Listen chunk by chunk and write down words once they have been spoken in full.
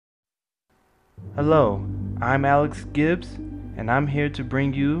Hello, I'm Alex Gibbs, and I'm here to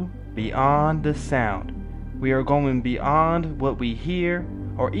bring you Beyond the Sound. We are going beyond what we hear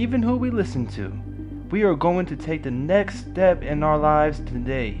or even who we listen to. We are going to take the next step in our lives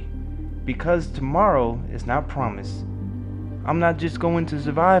today, because tomorrow is not promised. I'm not just going to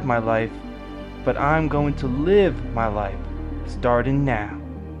survive my life, but I'm going to live my life, starting now.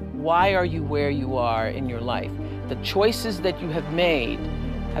 Why are you where you are in your life? The choices that you have made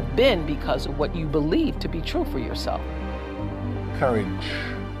have been because of what you believe to be true for yourself. Courage.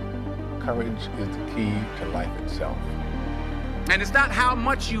 Courage is the key to life itself. And it's not how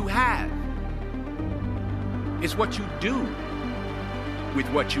much you have. It's what you do with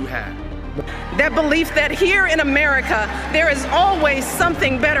what you have. That belief that here in America, there is always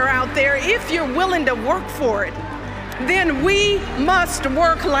something better out there if you're willing to work for it. Then we must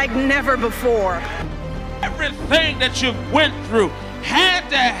work like never before. Everything that you went through had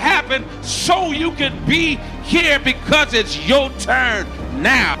to happen so you could be here because it's your turn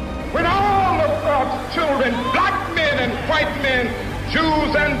now. When all of God's children, black men and white men,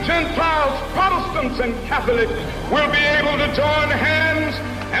 Jews and Gentiles, Protestants and Catholics, will be able to join hands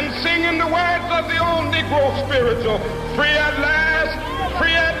and sing in the words of the old Negro spiritual, free at last,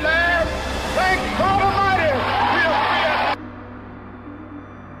 free at last, thank God Almighty, we are free at last.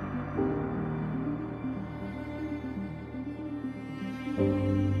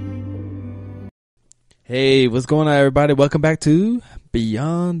 Hey, what's going on, everybody? Welcome back to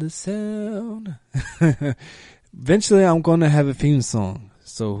Beyond the Sound. Eventually, I'm going to have a theme song.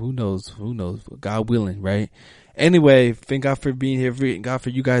 So who knows? God willing, right? Anyway, thank God for being here. Thank God for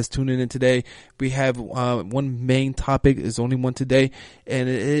you guys tuning in today. We have one main topic. There's only one today, and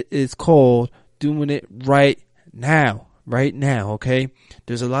it is called Doing It Right Now. Right now, okay?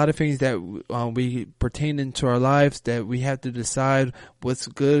 There's a lot of things that we pertain into our lives that we have to decide what's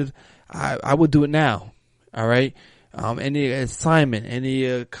good. I will do it now. All right. Any assignment, any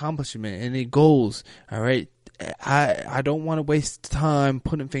accomplishment, any goals. All right. I don't want to waste time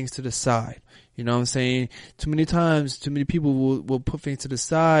putting things to the side. You know what I'm saying? Too many times, too many people will put things to the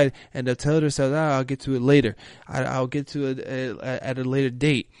side and they'll tell themselves, I'll get to it later. I'll get to it at a later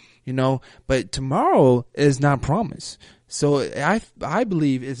date, you know, but tomorrow is not promised. So I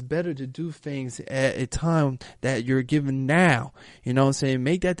believe it's better to do things at a time that you're given now. You know what I'm saying?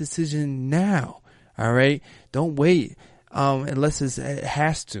 Make that decision now. All right. Don't wait, unless it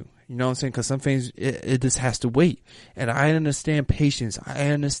has to, you know what I'm saying? Cause some things it just has to wait. And I understand patience. I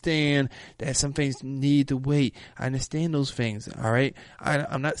understand that some things need to wait. I understand those things. All right.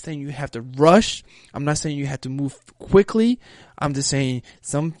 I'm not saying you have to rush. I'm not saying you have to move quickly. I'm just saying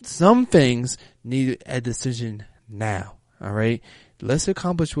some things need a decision now. All right. Let's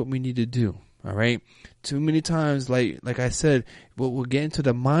accomplish what we need to do. All right. Too many times, like I said, we'll get into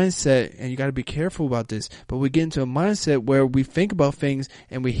the mindset, and you got to be careful about this, but we get into a mindset where we think about things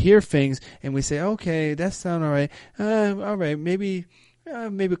and we hear things and we say, okay, that sounds all right. All right. Maybe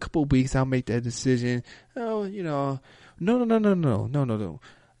a couple of weeks I'll make that decision. Oh, you know, no.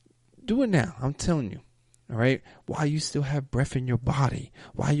 Do it now. I'm telling you. All right. While you still have breath in your body,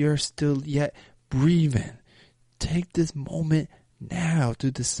 while you're still yet breathing, take this moment now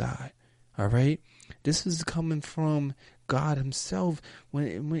to decide. All right. This is coming from God himself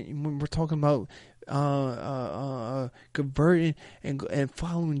when we're talking about converting and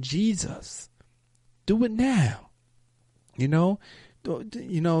following Jesus. Do it now. You know,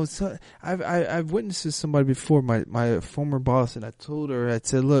 so I've witnessed to somebody before, my former boss, and I told her, I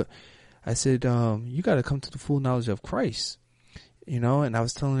said, look, you got to come to the full knowledge of Christ. You know, and I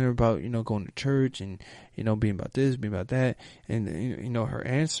was telling her about, you know, going to church and, you know, being about this, being about that. And, you know, her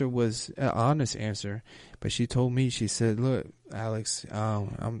answer was an honest answer, but she told me, she said, look, Alex,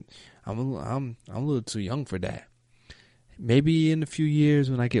 I'm a little too young for that. Maybe in a few years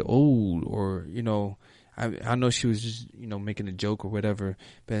when I get old, or, you know, I know she was just, you know, making a joke or whatever,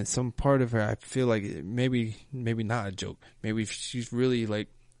 but some part of her, I feel like maybe not a joke. Maybe she's really like,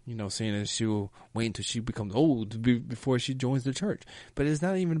 you know, saying that she'll wait until she becomes old before she joins the church. But it's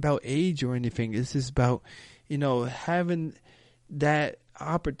not even about age or anything. It's just about, you know, having that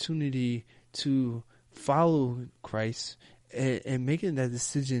opportunity to follow Christ and making that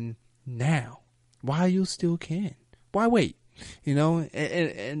decision now while you still can. Why wait? You know,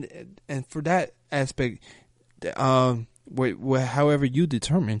 and for that aspect, however you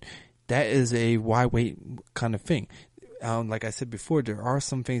determine, that is a why wait kind of thing. Like I said before, there are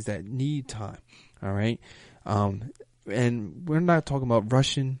some things that need time. All right. And we're not talking about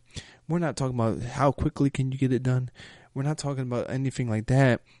rushing. We're not talking about how quickly can you get it done. We're not talking about anything like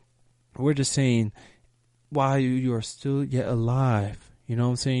that. We're just saying while you are still yet alive, you know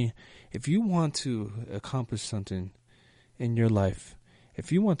what I'm saying? if you want to accomplish something in your life,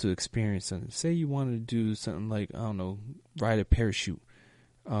 if you want to experience something, say you want to do something like, I don't know, ride a parachute,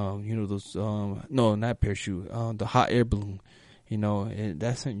 those, no, not parachute, the hot air balloon, and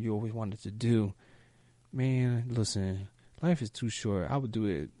that's something you always wanted to do. Man, listen, life is too short. I would do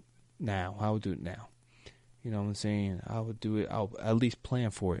it now. You know what I'm saying? I would do it. I'll at least plan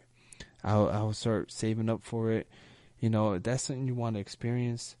for it. I'll start saving up for it. If that's something you want to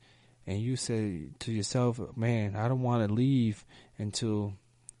experience, and you say to yourself, man, I don't want to leave until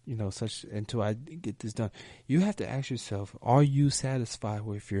I get this done. You have to ask yourself, are you satisfied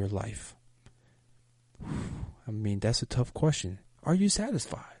with your life? I mean, that's a tough question. Are you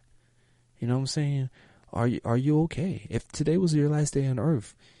satisfied? You know what I'm saying? Are you okay? If today was your last day on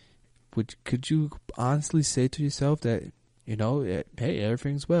earth, could you honestly say to yourself that, hey,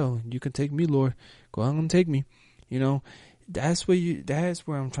 everything's well. You can take me, Lord. Go on and take me. That's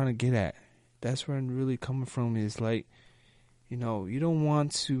where I'm trying to get at. That's where I'm really coming from, is like, you don't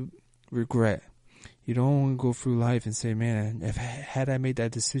want to regret. You don't want to go through life and say, man, had I made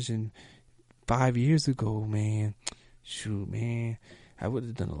that decision 5 years ago, man, shoot, man, I would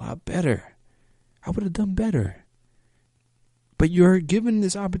have done a lot better. I would have done better. But you're given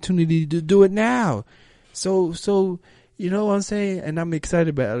this opportunity to do it now. So you know what I'm saying? And I'm excited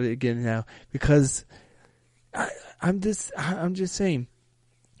about it again now, because I'm just saying,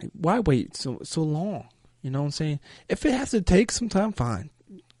 why wait so long? You know what I'm saying? If it has to take some time, fine.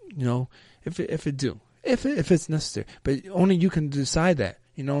 If it's necessary, but only you can decide that.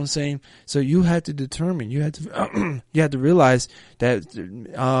 You know what I'm saying? So you have to determine. You have to realize that.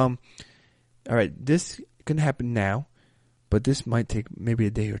 All right, this can happen now, but this might take maybe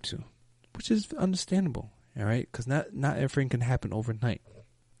a day or two, which is understandable. All right, because not everything can happen overnight.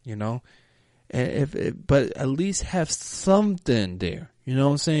 But at least have something there. You know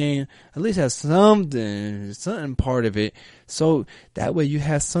what I'm saying? At least have something part of it, so that way you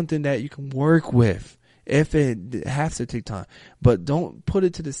have something that you can work with if it has to take time. But don't put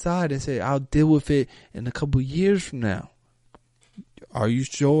it to the side and say, I'll deal with it in a couple of years from now. Are you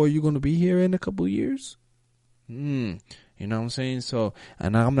sure you're going to be here in a couple of years? You know what I'm saying? So,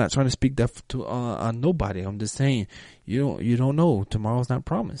 and I'm not trying to speak that to on nobody. I'm just saying, you don't know. Tomorrow's not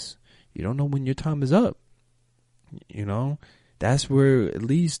promised. You don't know when your time is up. That's where it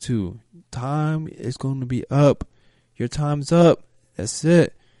leads to. Time is going to be up. Your time's up. That's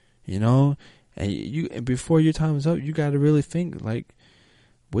it. And before your time is up, you got to really think, like,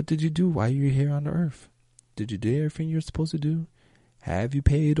 what did you do while you were here on the earth? Did you do everything you're supposed to do? Have you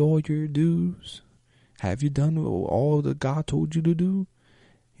paid all your dues? Have you done all that God told you to do?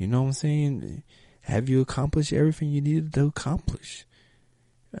 You know what I'm saying? Have you accomplished everything you needed to accomplish?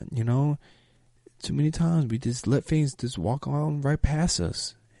 Too many times we just let things just walk on right past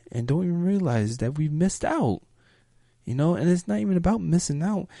us and don't even realize that we missed out. And it's not even about missing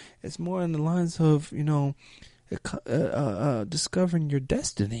out. It's more on the lines of, discovering your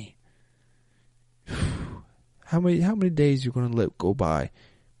destiny. How many days you're going to let go by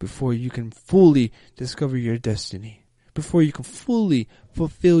before you can fully discover your destiny? Before you can fully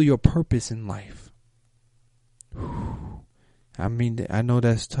fulfill your purpose in life? I mean, I know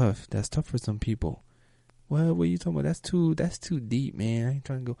that's tough. That's tough for some people. Well, what are you talking about? That's too deep, man. I ain't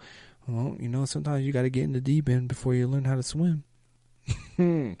trying to go. Well, sometimes you got to get in the deep end before you learn how to swim.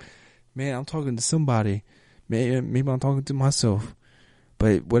 Man, I'm talking to somebody. Maybe I'm talking to myself.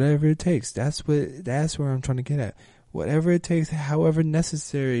 But whatever it takes, that's where I'm trying to get at. Whatever it takes, however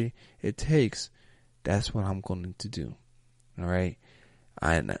necessary it takes, that's what I'm going to do. All right?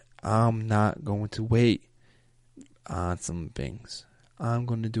 I'm not going to wait on some things. I'm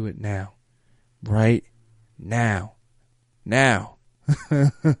going to do it now. Right now. Man,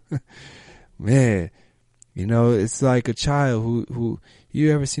 it's like a child who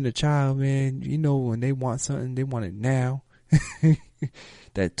you ever seen a child, man, when they want something, they want it now.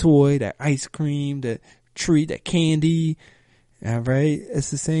 That toy, that ice cream, that treat, that candy. All right.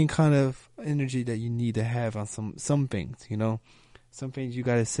 It's the same kind of energy that you need to have on some things, some things you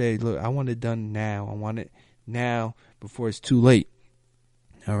got to say, look, I want it done now. I want it now before it's too late.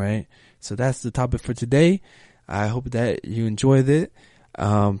 All right. So that's the topic for today. I hope that you enjoyed it.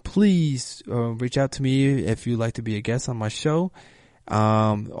 Please reach out to me if you'd like to be a guest on my show.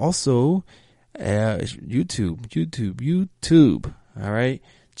 Also, YouTube. All right.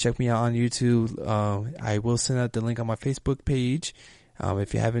 Check me out on YouTube. I will send out the link on my Facebook page.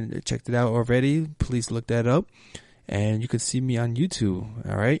 If you haven't checked it out already, please look that up. And you can see me on YouTube.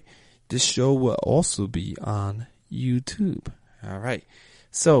 All right. This show will also be on YouTube. All right.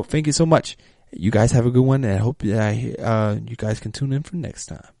 So thank you so much. You guys have a good one, and I hope that you guys can tune in for next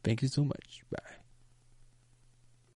time. Thank you so much. Bye.